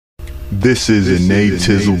This is a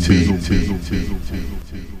Tizzle beat.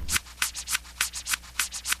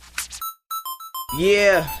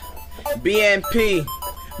 Yeah, BMP,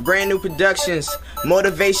 brand new productions,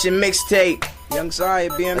 motivation mixtape. Young Sorry,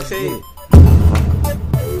 BMP.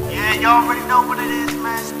 Yeah, y'all already know what it is,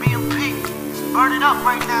 man. It's BMP. Let's burn it up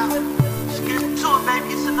right now. Let's get into it,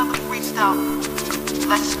 baby. It's another freestyle.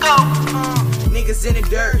 Let's go. Niggas in the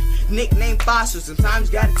dirt, nickname fossils. Sometimes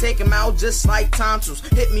gotta take them out just like tonsils.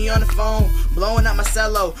 Hit me on the phone, blowing up my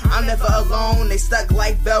cello. I'm never alone, they stuck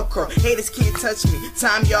like Velcro. Haters can't touch me,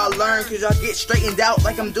 time y'all learn. Cause y'all get straightened out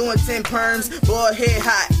like I'm doing 10 perms. Boy, head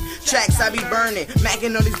hot, tracks I be burning.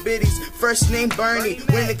 Macking on these biddies, first name Bernie.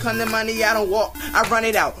 When it come to money, I don't walk, I run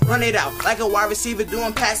it out. Like a wide receiver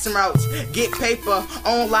doing passing routes. Get paper,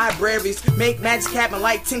 own libraries. Make magic happen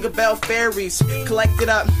like Tinkerbell fairies. Collect it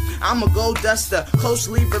up, I'm a gold duster,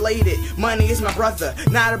 closely related. Money is my brother,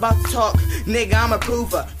 not about to talk. Nigga, I'm a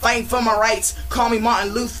prover, fighting for my rights. Call me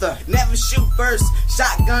Martin Luther. Never shoot first,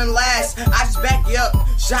 shotgun last. I just back you up,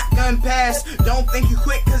 shotgun pass. Don't think you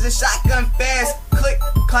quick cause it's shotgun fast. Click,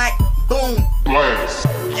 clack, boom, blast.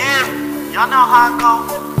 Yeah, y'all know how it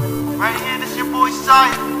go. Right here, this your boy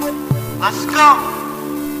Sire. Let's go.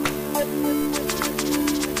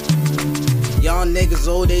 Y'all niggas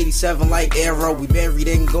old 87 like Arrow. We buried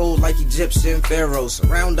in gold like Egyptian pharaohs.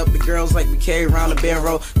 Round up the girls like we carry around a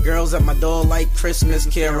barrel. Girls at my door like Christmas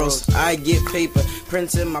carols. I get paper,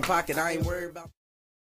 prints in my pocket, I ain't worried about